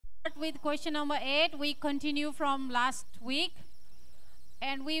With question number 8, we continue from last week,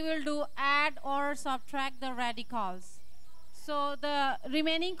 and we will do add or subtract the radicals. So the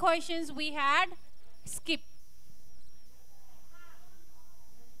remaining questions we had, skip.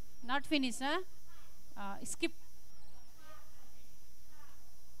 Not finished, huh? Skip.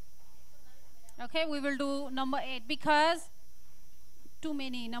 Okay, we will do number 8 because too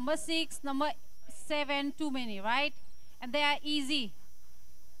many. Number 6, number 7, too many, right? And they are easy,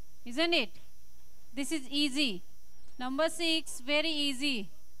 isn't it? This is easy. Number 6, very easy.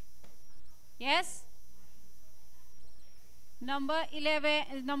 Yes? Number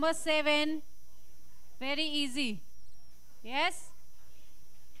 11, number 7, very easy. Yes?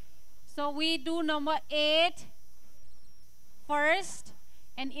 So we do number 8 first,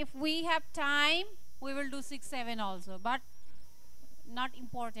 and if we have time, we will do 6, 7 also, but not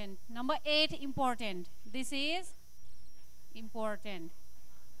important. Number 8, important. This is important.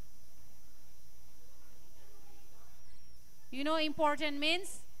 You know important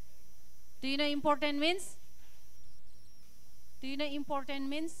means? Do you know important means? Do you know important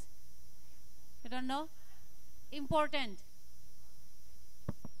means? You don't know? Important.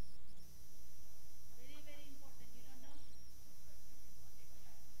 Very, very important. You don't know?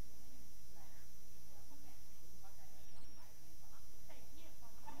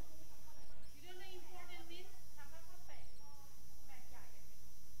 You don't know important means?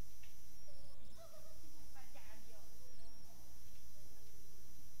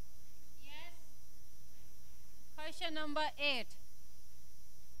 Yes. Question number 8.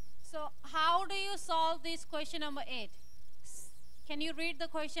 So how do you solve this question number 8? Can you read the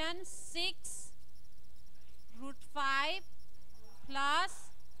question? 6 root 5 plus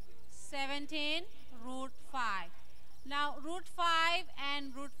 17 root 5. Now root 5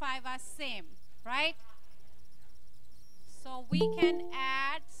 and root 5 are same, right? So we can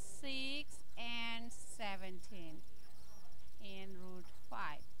add 6 and 17 in root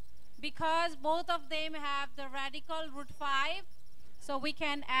 5. Because both of them have the radical root 5, so we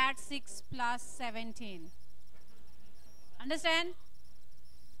can add 6 plus 17. Understand?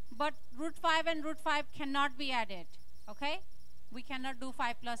 But root 5 and root 5 cannot be added. Okay? We cannot do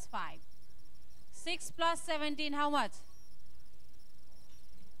 5 plus 5. 6 plus 17, how much?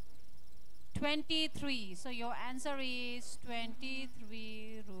 23. So your answer is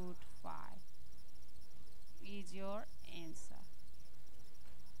 23 root 5 is your answer.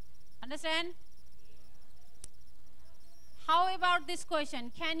 Understand? How about this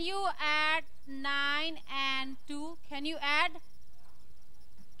question? Can you add 9 and 2? Can you add?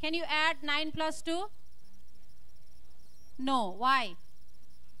 Can you add 9 plus 2? No. Why?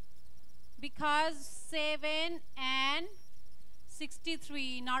 Because 7 and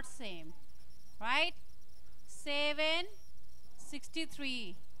 63 not same. Right? 7,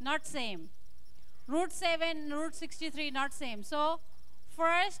 63 not same. Root 7, root 63 not same. So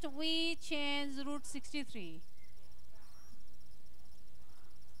first we change root 63.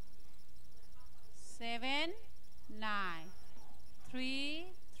 7, 9, 3,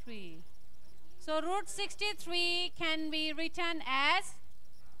 3. So root 63 can be written as,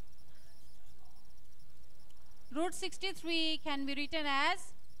 root 63 can be written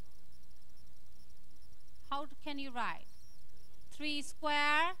as, how can you write? 3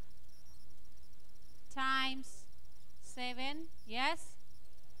 square times 7, yes?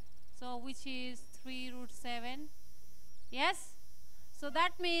 So which is 3 root 7, yes? So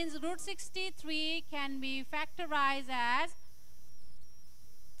that means root 63 can be factorized as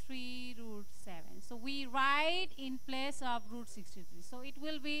 3 root 7. So we write in place of root 63. So it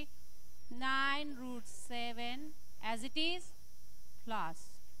will be 9 root 7 as it is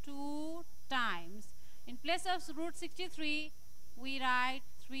plus 2 times. In place of root 63, we write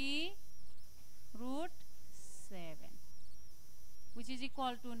 3 root 7, which is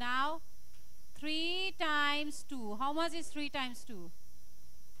equal to now 3 times 2. How much is 3 times 2?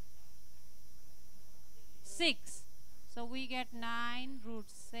 6. So we get 9 root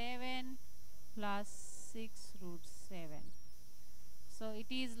 7 plus 6 root 7. So it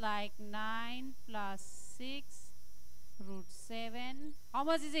is like 9 plus 6 root 7. How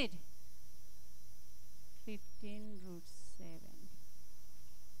much is it? 15 root 7.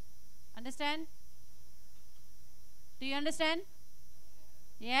 Understand? Do you understand?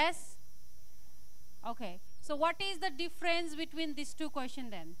 Yes? Okay. So what is the difference between these two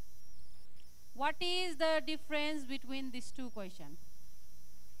questions then? What is the difference between these two questions?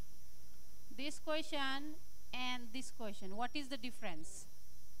 This question and this question. What is the difference?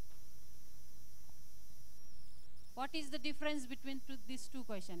 What is the difference between these two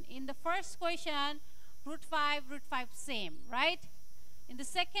questions? In the first question, root 5 same, right? In the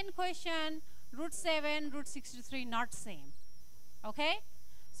second question, root 7, root 63 not same. Okay?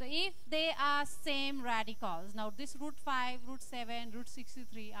 So if they are same radicals, now this root 5, root 7, root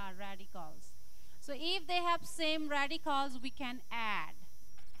 63 are radicals. So if they have same radicals, we can add.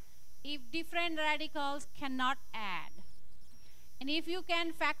 If different radicals, cannot add. And if you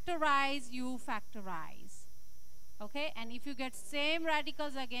can factorize, you factorize. Okay? And if you get same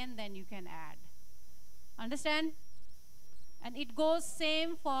radicals again, then you can add. Understand? And it goes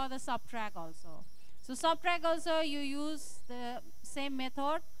same for the subtract also. So subtract also, you use the same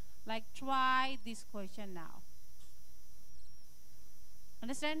method. Like try this question now.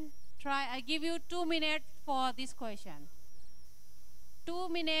 Understand? Try. I give you 2 minutes for this question. 2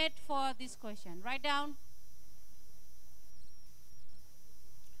 minutes for this question. Write down.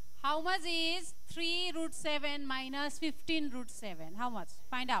 How much is 3 root 7 minus 15 root 7? How much?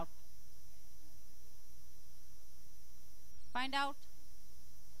 Find out. Find out.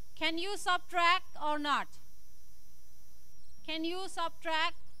 Can you subtract or not? Can you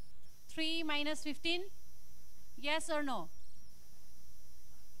subtract 3 minus 15? Yes or no?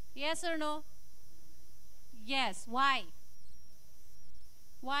 Yes or no? Yes. Why?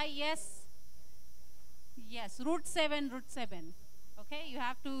 Why yes? Yes. Root 7, root 7. Okay, you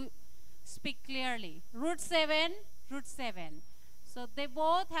have to speak clearly. Root 7, root 7. So they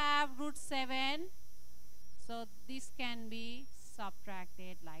both have root 7. So this can be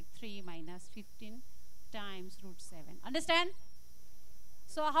subtracted like 3 minus 15 times root 7. Understand?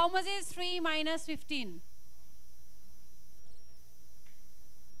 So how much is 3 minus 15?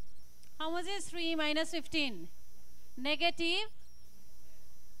 How much is 3 minus 15? Negative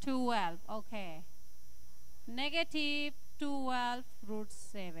 12. Okay. Negative 12 root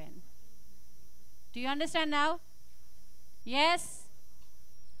 7. Do you understand now? Yes?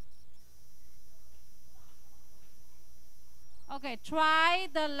 Okay, try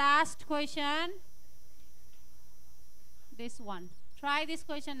the last question. This one. Try this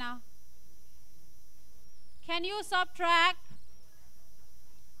question now. Can you subtract?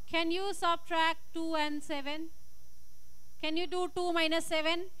 Can you subtract 2 and 7? Can you do 2 minus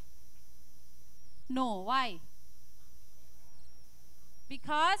 7? No. Why?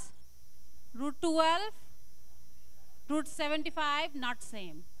 Because root 12, root 75 not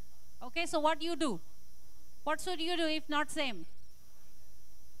same. Okay, so what you do? What should you do if not same?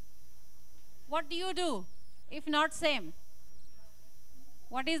 What do you do if not same?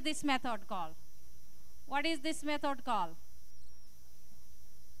 What is this method called? What is this method called?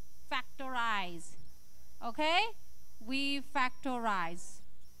 Factorize. Okay? We factorize.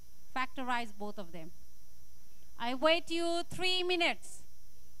 Factorize both of them. I wait you 3 minutes.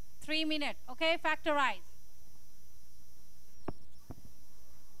 3 minutes. Okay? Factorize.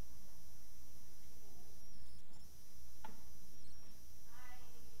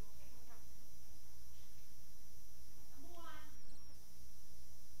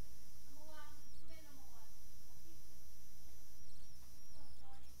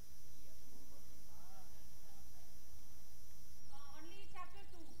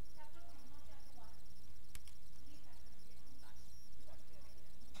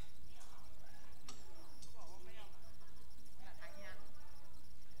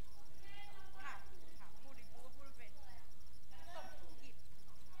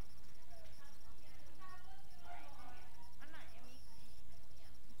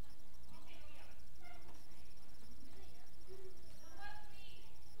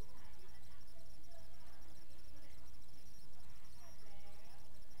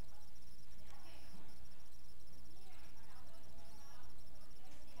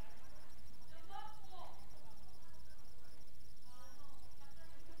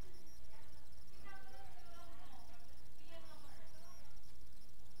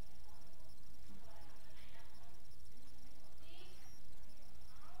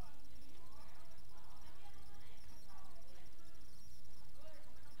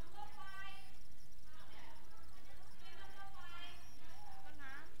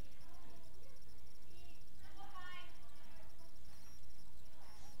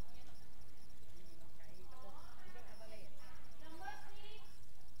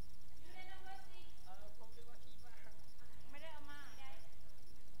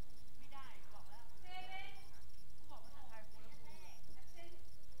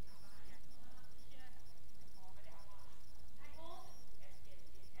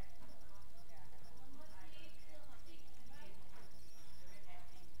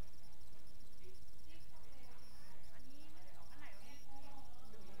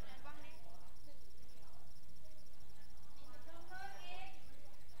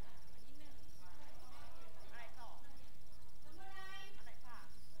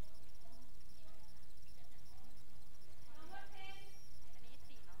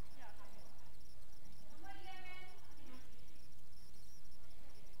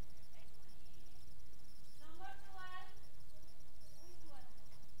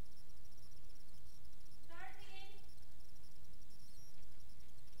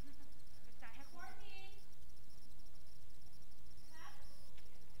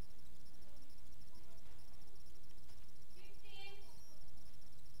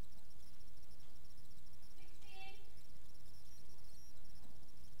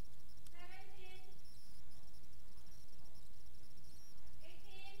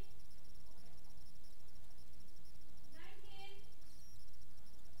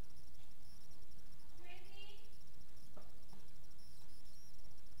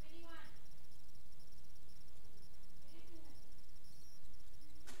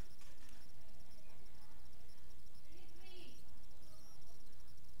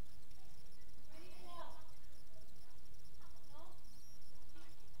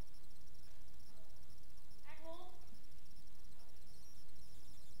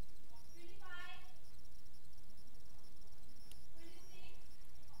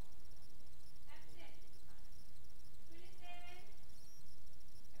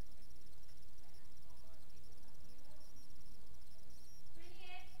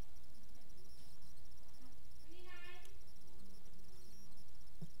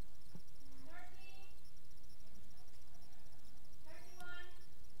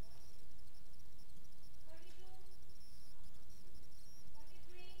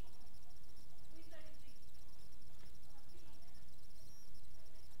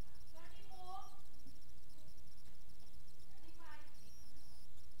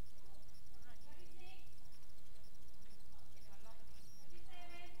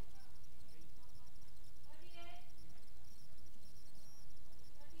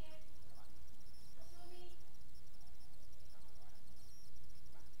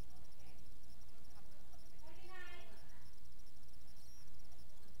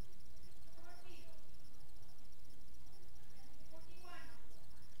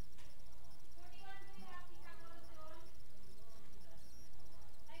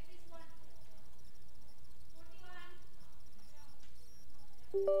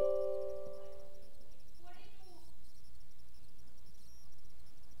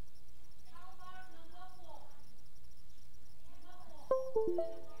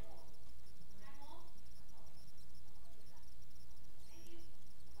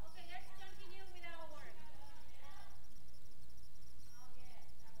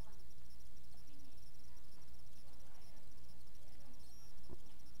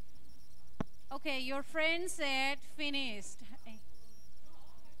 Okay, your friend said finished. Okay,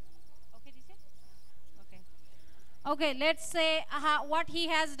 teacher? Okay. Okay, let's say what he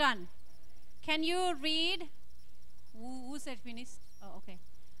has done. Can you read? Who said finished? Oh, okay.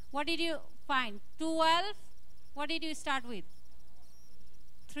 What did you find? 12. What did you start with?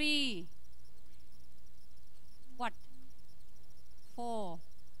 3. What? 4.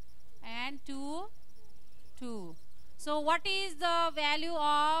 And 2. 2. So what is the value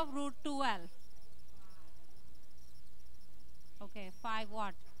of root 12? Okay, 5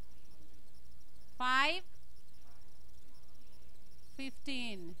 what? 5?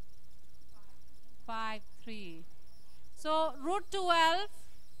 15. 5, 3. So root 12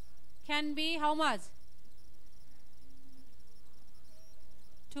 can be how much?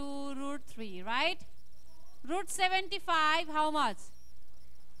 2 root 3, right? Root 75, how much?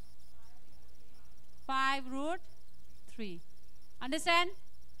 5 root 3. Understand?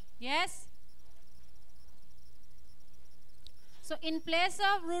 Yes? So in place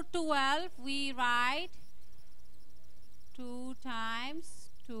of root 12, we write 2 times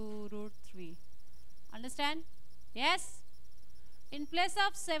 2 root 3. Understand? Yes? In place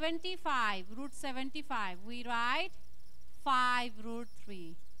of 75, root 75, we write 5 root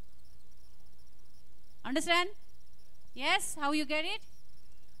 3. Understand? Yes? How you get it?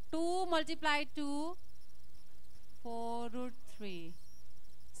 2 multiplied 2, 4 root 3.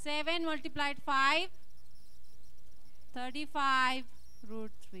 7 multiplied 5, 35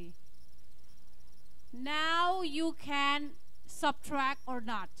 root 3. Now you can subtract or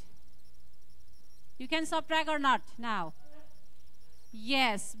not? You can subtract or not now?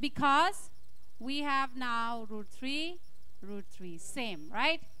 Yes, because we have now root 3, same,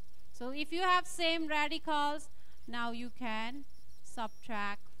 right? So if you have same radicals, now you can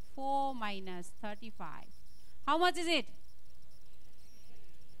subtract 4 minus 35. How much is it?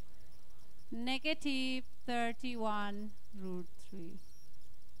 Negative 31 root 3.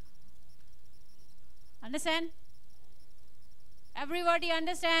 Understand? Everybody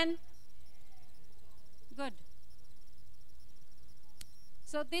understand? Good.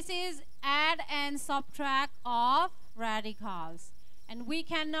 So this is add and subtract of radicals. And we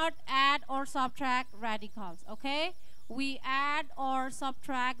cannot add or subtract radicals, okay? We add or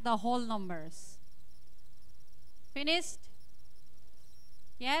subtract the whole numbers. Finished?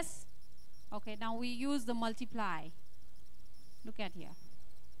 Yes? Okay, now we use the multiply. Look at here.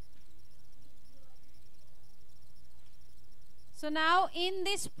 So now in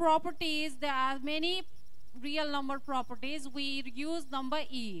these properties, there are many real number properties. We use number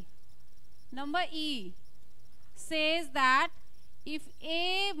E. Number E says that if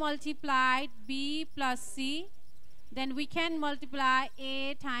A multiplied B plus C, then we can multiply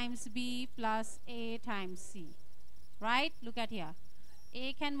A times B plus A times C. Right? Look at here.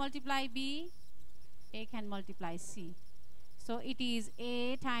 A can multiply B, A can multiply C. So it is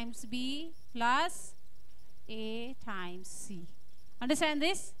A times B plus A times C. Understand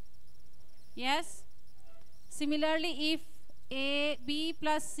this? Yes? Similarly, if B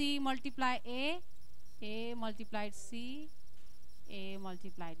plus C multiply A multiplied C, A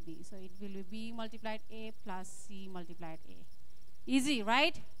multiplied B. So it will be B multiplied A plus C multiplied A. Easy,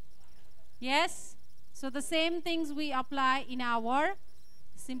 right? Yes? So the same things we apply in our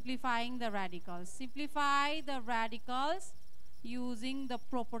simplifying the radicals. Simplify the radicals using the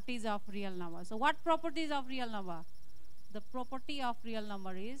properties of real number. So what properties of real number? The property of real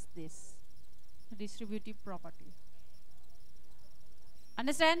number is this, distributive property.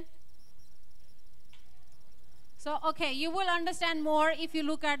 Understand? So, okay, you will understand more if you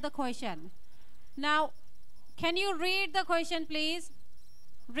look at the question. Now, can you read the question, please?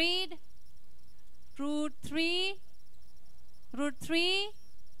 Read. Root 3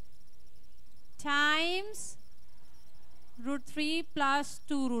 times root 3 plus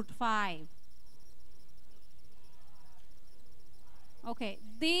 2 root 5. Okay,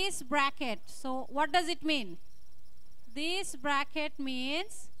 this bracket, so what does it mean? This bracket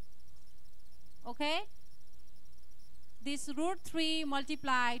means, okay, this root 3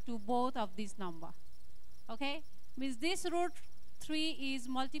 multiply to both of these number. Okay, means this root 3 is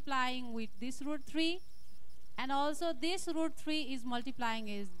multiplying with this root 3, and also this root 3 is multiplying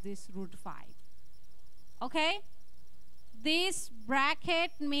with this root 5. Okay, this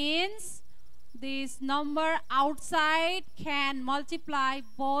bracket means this number outside can multiply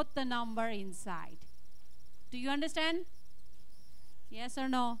both the number inside. Do you understand? Yes or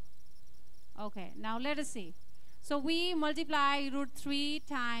no? Okay, now let us see. So we multiply root 3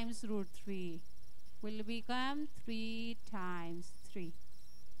 times root 3 will become 3 times 3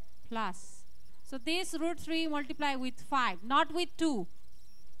 plus. So this root 3 multiply with 5, not with 2.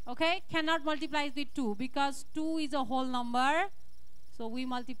 Okay, cannot multiply with 2 because 2 is a whole number. So we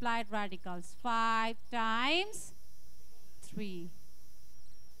multiplied radicals. 5 times 3.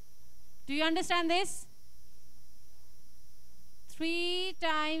 Do you understand this? 3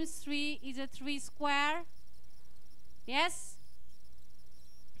 times 3 is a 3 square. Yes?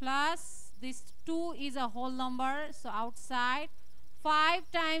 Plus this 2 is a whole number. So outside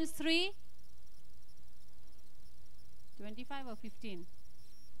 5 times 3. 25 or 15?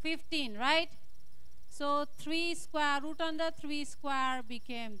 15, right? So 3 square, root under 3 square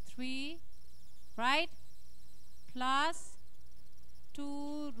became 3, right? Plus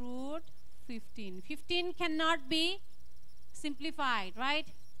 2 root 15. 15 cannot be simplified, right?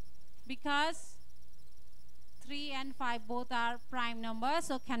 Because 3 and 5 both are prime numbers,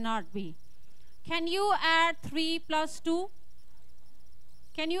 so cannot be. Can you add 3 plus 2?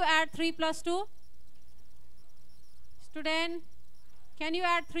 Can you add 3 plus 2? Student, can you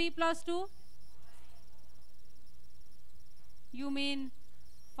add 3 plus 2? You mean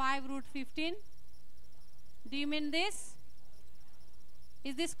 5 root 15? Do you mean this?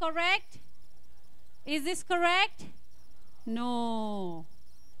 Is this correct? Is this correct? No.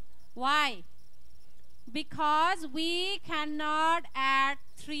 Why? Because we cannot add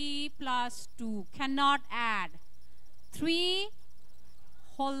 3 plus 2. Cannot add. 3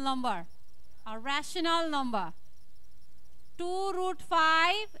 whole number, a rational number. 2 root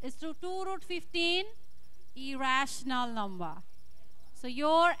 5 is to 2 root 15, irrational number. So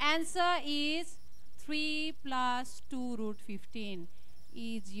your answer is 3 plus 2 root 15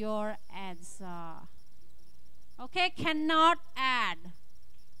 is your answer. Okay, cannot add.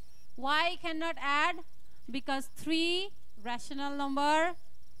 Why cannot add? Because 3 rational number,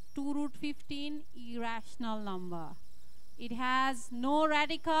 2 root 15 irrational number. It has no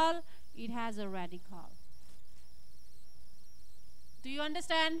radical, it has a radical. Do you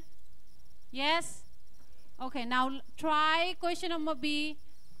understand? Yes? Okay, now try question number B.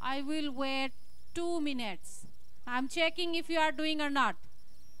 I will wait 2 minutes. I'm checking if you are doing or not.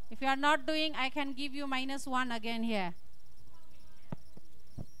 If you are not doing, I can give you -1 again here.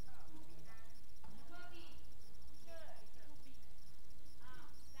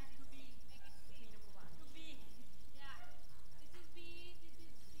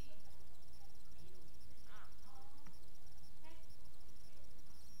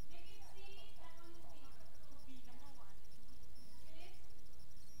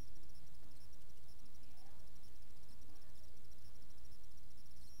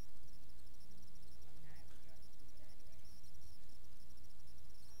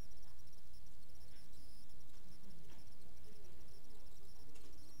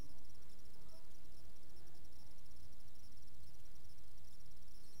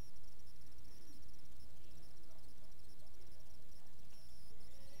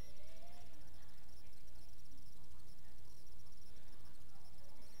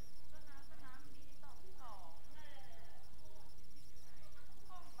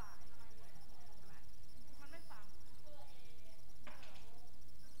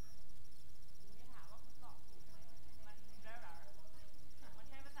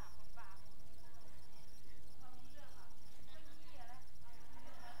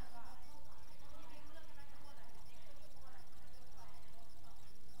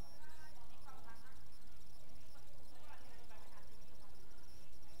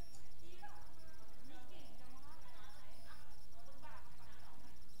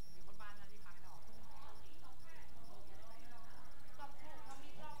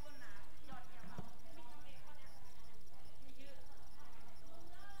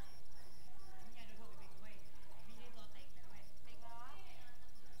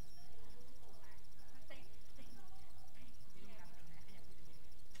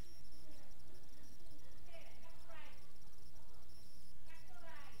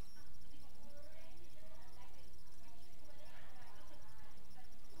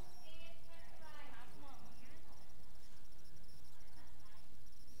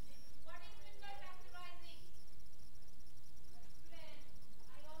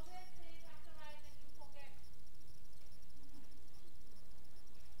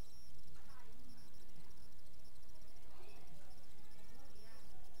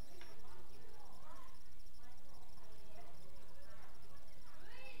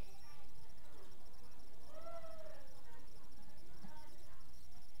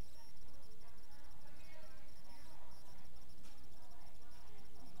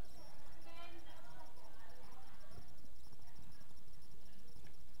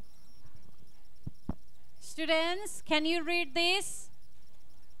 Students, can you read this?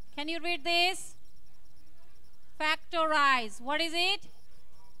 Can you read this? Factorize. What is it?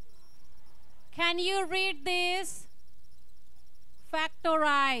 Can you read this?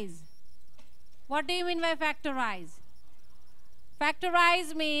 Factorize. What do you mean by factorize?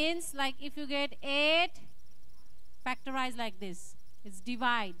 Factorize means like if you get 8, factorize like this. It's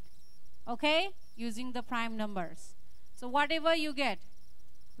divide. Okay? Using the prime numbers. So whatever you get,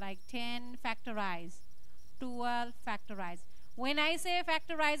 like 10 factorize, 12 factorize. When I say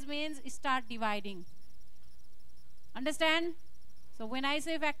factorize means start dividing. Understand? So when I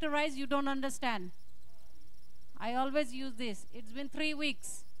say factorize, you don't understand. I always use this. It's been 3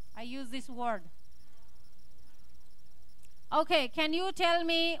 weeks. I use this word. Okay, can you tell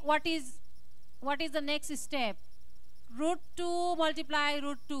me what is the next step? Root 2 multiply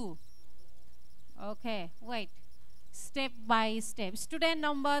root 2. Okay, wait. Step by step. Student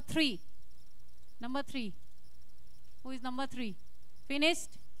number 3. Number 3. Who is number 3?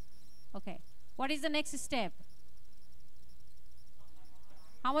 Finished? Okay. What is the next step?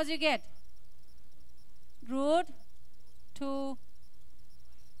 How much you get? Root 2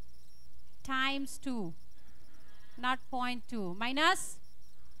 times 2. Not 0.2. Minus?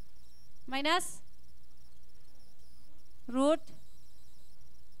 Minus? Root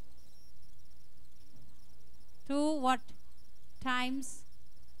 2 what? Times?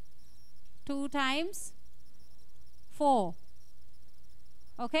 2 times 4.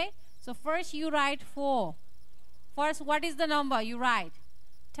 Okay? So first you write 4. First what is the number? You write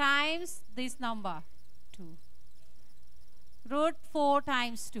times this number 2. Root 4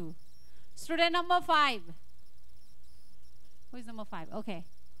 times 2. Student number 5. Who is number 5? Okay.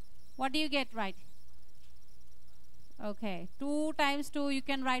 What do you get right? Okay. 2 times 2 you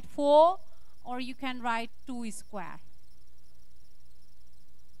can write 4 or you can write 2 square.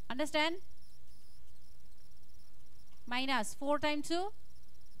 Understand? Minus 4 times 2?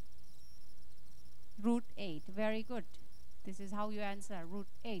 Root 8. Very good. This is how you answer. Root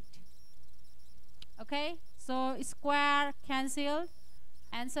 8. Okay. So square cancelled.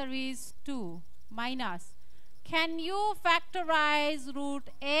 Answer is 2. Minus. Can you factorize root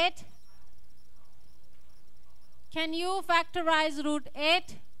 8? Can you factorize root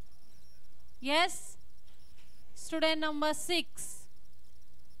 8? Yes? Student number 6.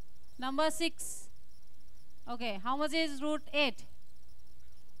 Number 6. Okay, how much is root 8?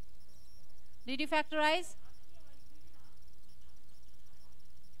 Did you factorize?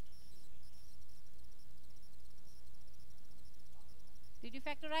 Did you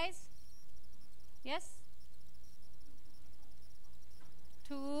factorize? Yes?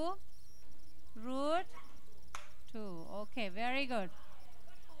 2 root 2. Okay, very good.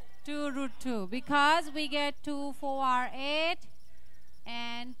 2 root 2. Because we get 2, 4 are 8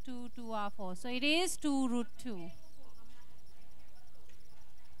 and 2, 2 are 4. So it is 2 root 2.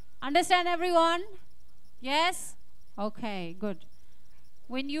 Understand everyone? Yes? Okay, good.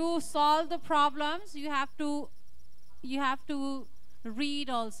 When you solve the problems, you have to read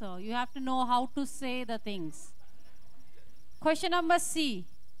also. You have to know how to say the things. Question number C.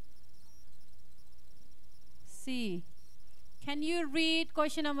 C. Can you read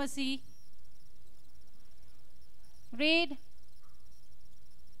question number C? Read.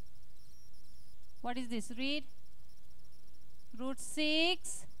 What is this? Read. Root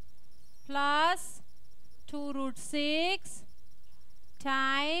 6 plus 2 root 6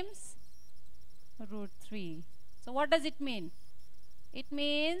 times root 3. So what does it mean? It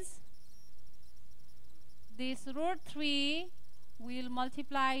means this root 3 will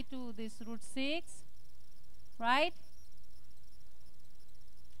multiply to this root 6, right?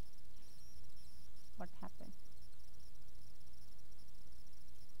 What happened?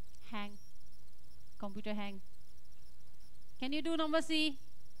 Hang. Computer hang. Can you do number C?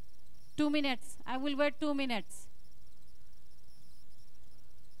 2 minutes. I will wait 2 minutes.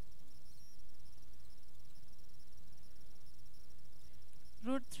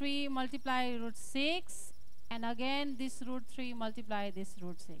 Root 3 multiply root 6 and again this root 3 multiply this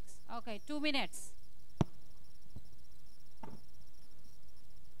root 6. Okay, 2 minutes.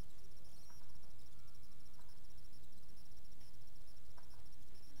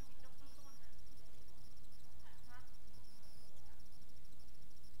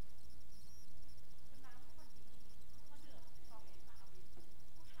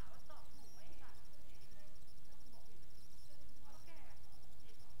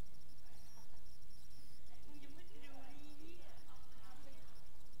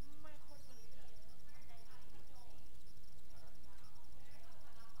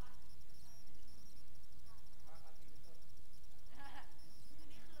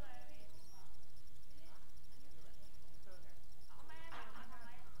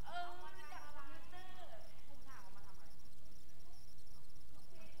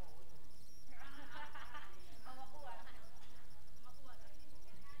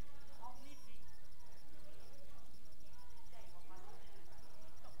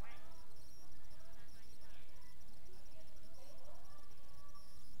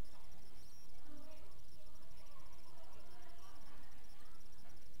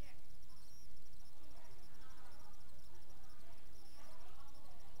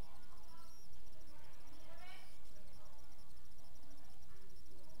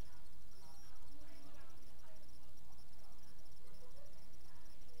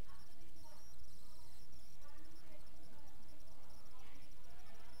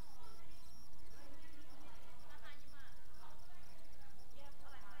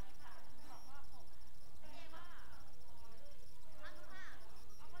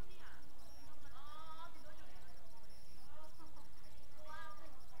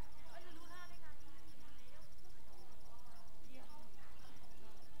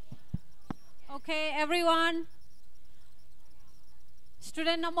 Okay, everyone.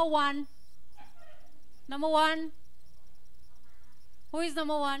 Student number one. Number one. Who is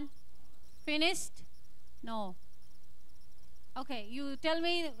number one? Finished? No. Okay, you tell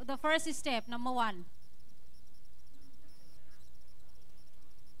me the first step, number one.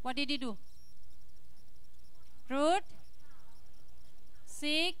 What did you do? Root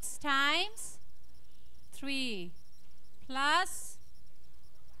 6 times 3 plus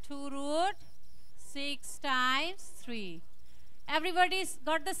 2 root 6 times 3. Everybody's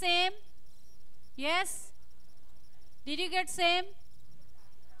got the same? Yes? Did you get same?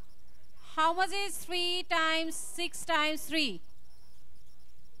 How much is 3 times 6 times 3?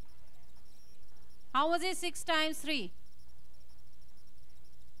 How much is 6 times 3?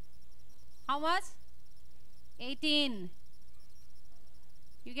 How much? 18.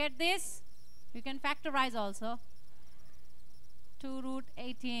 You get this? You can factorize also. 2 root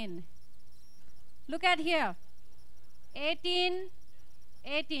 18. Look at here. 18,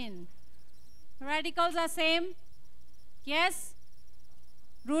 18. Radicals are same? Yes?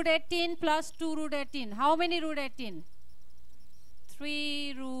 Root 18 plus 2 root 18. How many root 18?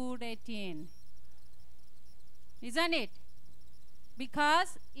 3 root 18. Isn't it?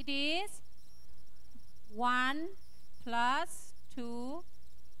 Because it is 1 plus 2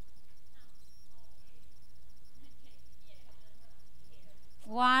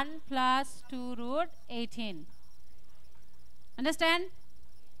 1 plus 2 root 18. Understand?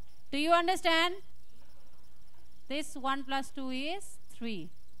 Do you understand? This 1 plus 2 is 3.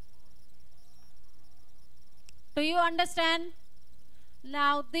 Do you understand?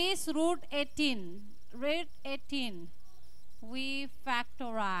 Now this root 18, we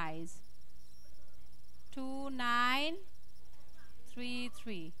factorize. 2, 9, 3,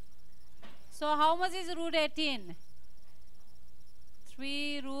 3. So how much is root 18?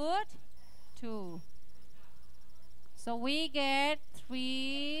 3 root 2. So we get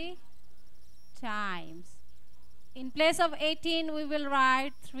 3 times. In place of 18, we will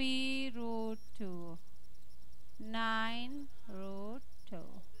write 3 root 2. 9 root 2.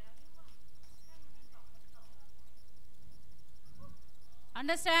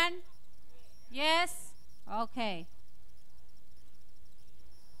 Understand? Yes? Okay.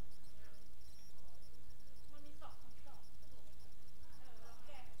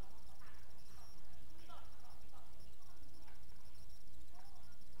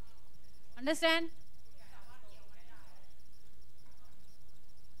 Understand?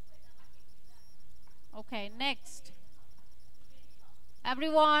 Okay, next.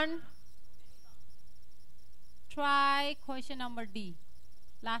 Everyone, try question number D.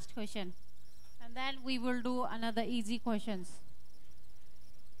 Last question. And then we will do another easy questions.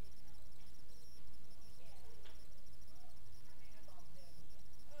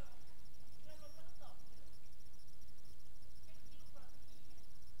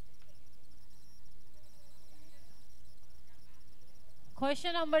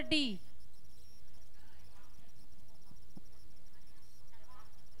 Question number D.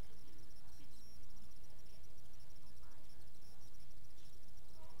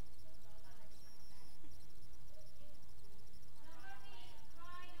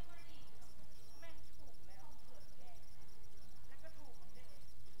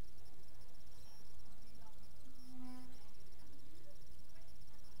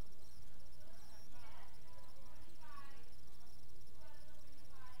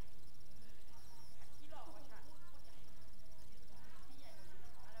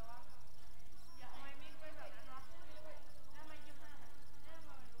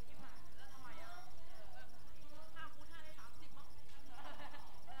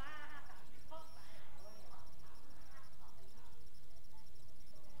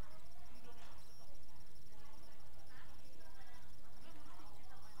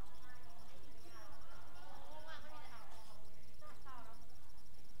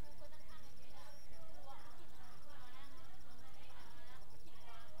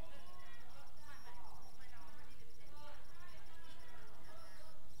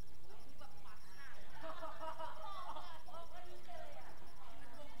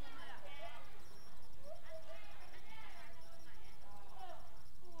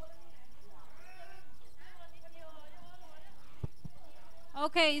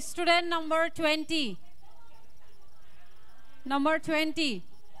 Okay, student number 20. Number 20.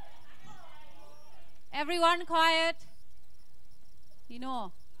 Everyone quiet. You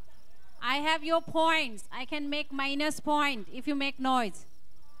know, I have your points. I can make minus point if you make noise.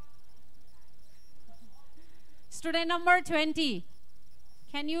 Student number 20.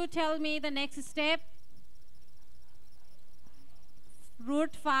 Can you tell me the next step?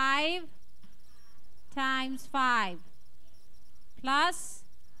 Root 5 times 5 plus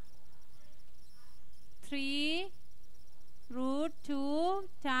 3 root 2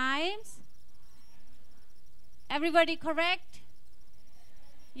 times. Everybody correct?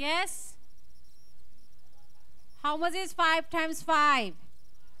 Yes? How much is 5 times 5?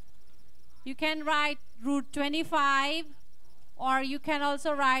 You can write root 25, or you can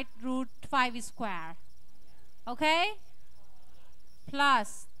also write root 5 square. Okay?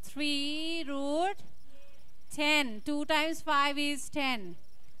 Plus 3 root 10. 2 times 5 is 10.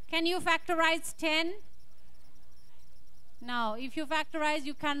 Can you factorize 10? No. If you factorize,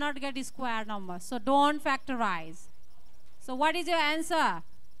 you cannot get a square number. So don't factorize. So what is your answer?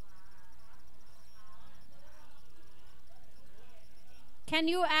 Can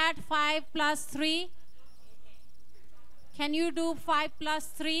you add 5 plus 3? Can you do 5 plus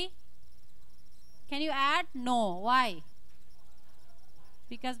 3? Can you add? No. Why?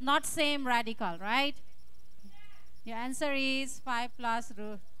 Because not same radical, right? Your answer is 5 plus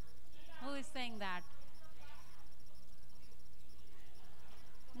root. Who is saying that?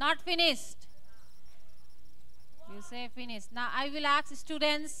 Not finished. You say finished. Now I will ask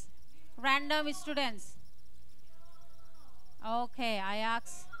students, random students. Okay, I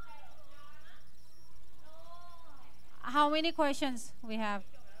ask. How many questions we have?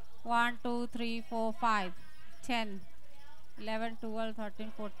 1, 2, 3, 4, 5, 10, 11, 12,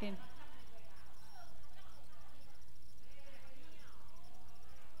 13, 14.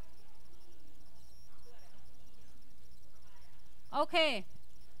 Okay,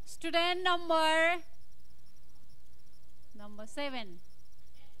 student number 7.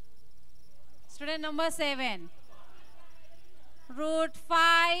 Student number 7. Root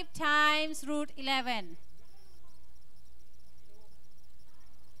 5 times root 11.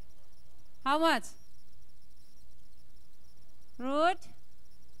 How much? Root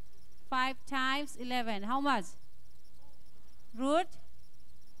 5 times 11. How much? Root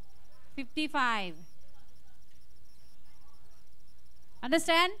 55.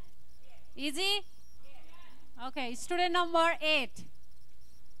 Understand? Easy? Okay, student number 8.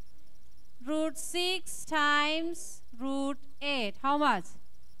 Root 6 times root 8. How much?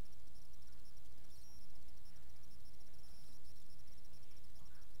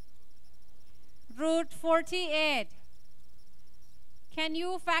 Root 48. Can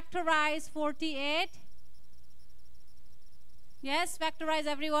you factorize 48? Yes, factorize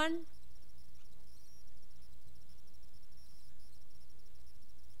everyone.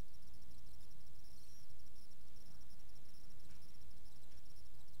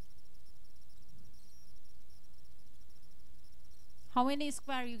 How many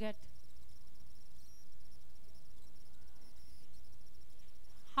square you get?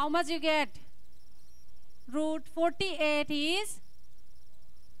 How much you get? Root 48 is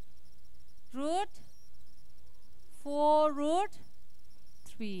root 4 root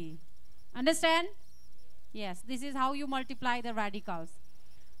 3. Understand? Yes, this is how you multiply the radicals.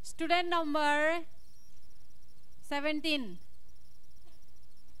 Student number 17.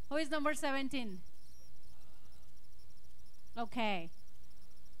 Who is number 17? Okay.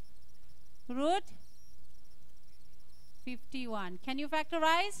 Root 51. Can you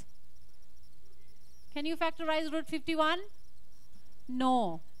factorize? Can you factorize root 51?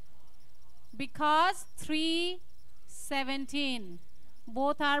 No. Because 3, 17.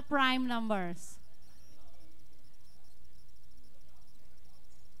 Both are prime numbers.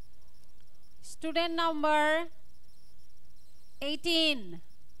 Student number 18.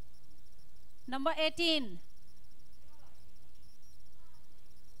 Number 18.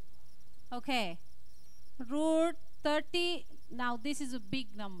 Okay. Root 30. Now this is a big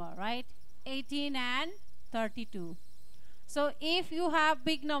number, right? 18 and 32. So if you have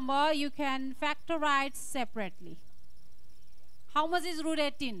big number, you can factorize separately. How much is root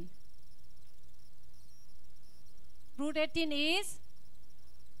 18? Root 18 is,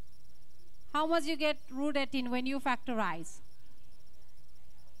 how much you get root 18 when you factorize?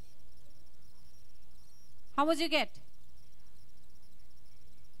 How much you get?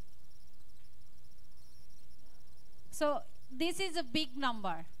 So this is a big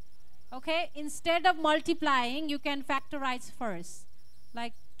number. Okay, instead of multiplying, you can factorize first.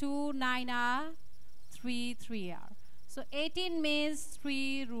 Like 2 9r, 3 3r. So 18 means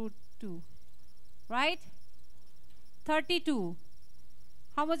 3 root 2. Right? 32.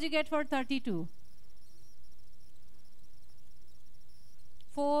 How much you get for 32?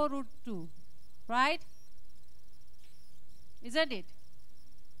 4 root 2. Right? Isn't it?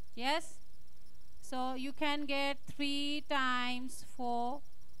 Yes? So you can get 3 times 4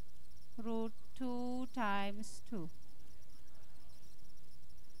 root 2 times 2.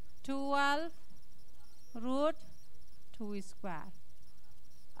 12 root 2 square.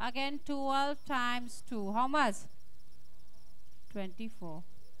 Again 12 times 2. How much? 24.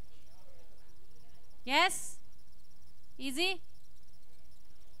 Yes? Easy?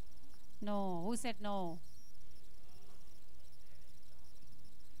 No. Who said no?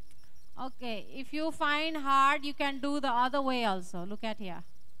 Okay. If you find hard, you can do the other way also. Look at here.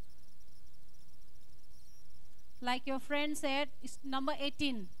 Like your friend said, it's number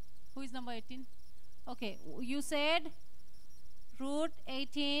 18. Who is number 18? Okay. You said root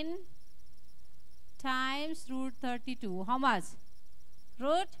 18 times root 32. How much?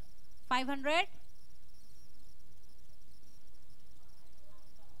 Root 500?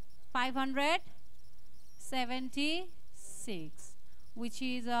 576, which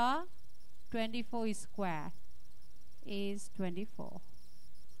is a 24 square is 24.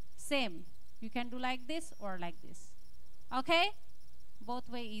 Same. You can do like this or like this. Okay? Both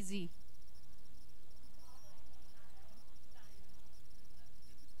way easy.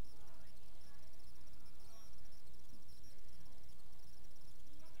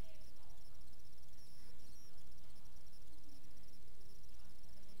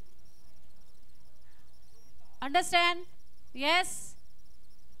 Understand? Yes?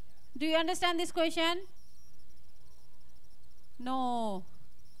 Do you understand this question? No.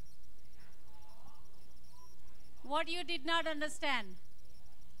 What you did not understand?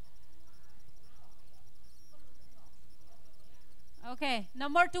 Okay,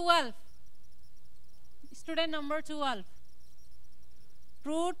 number 12. Student number 12.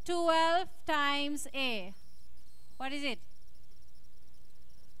 Root 12 times A. What is it?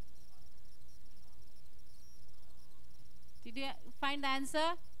 Did you find the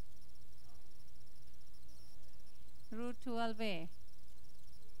answer? Root 12A.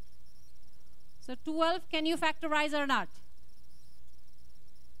 So 12, can you factorize or not?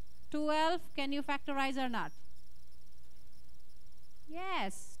 12, can you factorize or not?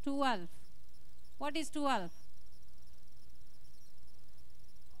 Yes, 12. What is 12?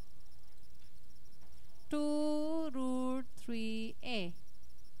 2 root 3A.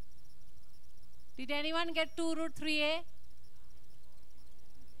 Did anyone get 2 root 3A?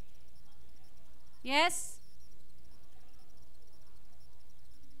 Yes?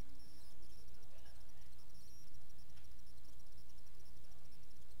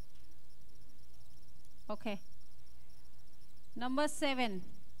 Okay. Number 7.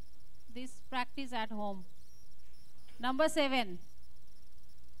 This practice at home. Number 7.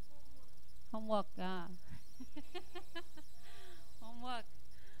 Homework. Homework.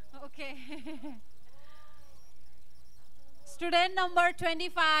 Okay. Student number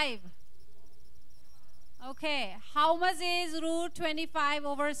 25. Okay. How much is root 25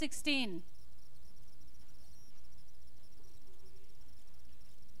 over 16?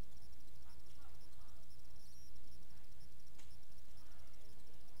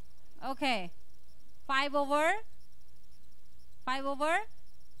 Okay. 5 over 4.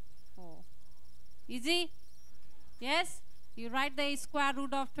 Easy? Yes? You write the square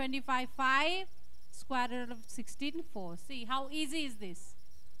root of 25, 5. Square root of 16, 4. See, how easy is this?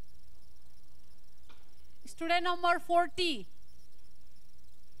 Student number 40.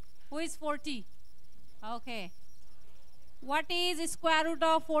 Who is 40? Okay. What is square root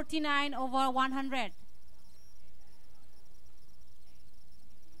of 49 over 100?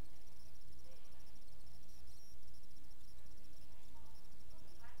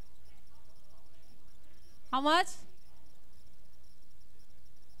 How much?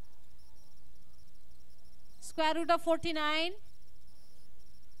 Square root of 49.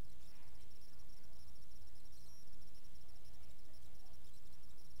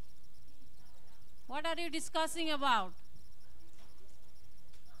 What are you discussing about?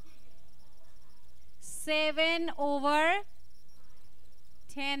 7 over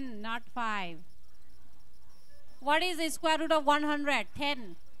 10, not 5. What is the square root of 100?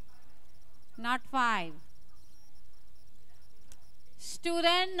 10, not 5.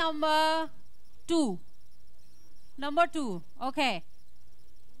 Student number 2. Number 2. Okay.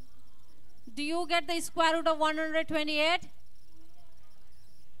 Do you get the square root of 128?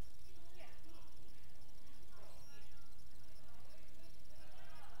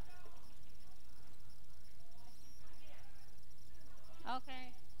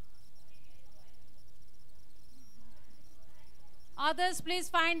 Okay. Others, please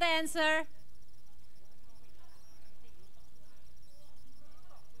find the answer.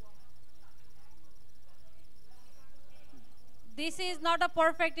 This is not a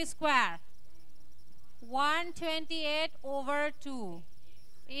perfect square. 128 over 2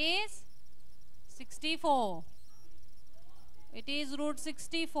 is 64. It is root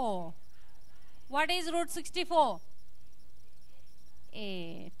 64. What is root 64?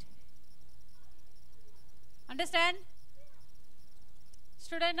 8. Understand?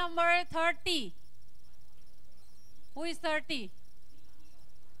 Student number 30. Who is 30?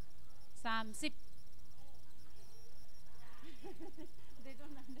 30. They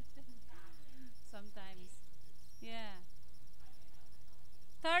don't understand sometimes. Yeah.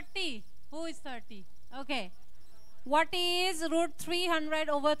 30. Who is 30? Okay. What is root 300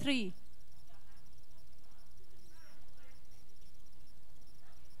 over 3?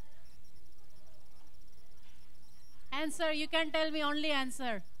 Answer. You can tell me only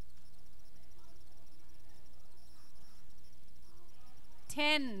answer.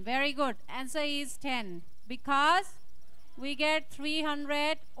 10. Very good. Answer is 10. Because we get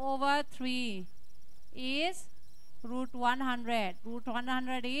 300 over 3 is root 100. Root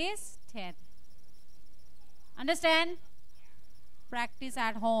 100 is 10. Understand? Practice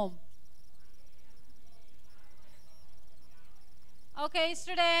at home. Okay,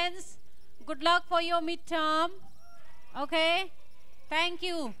 students. Good luck for your midterm. Okay? Thank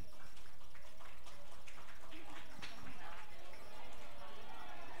you.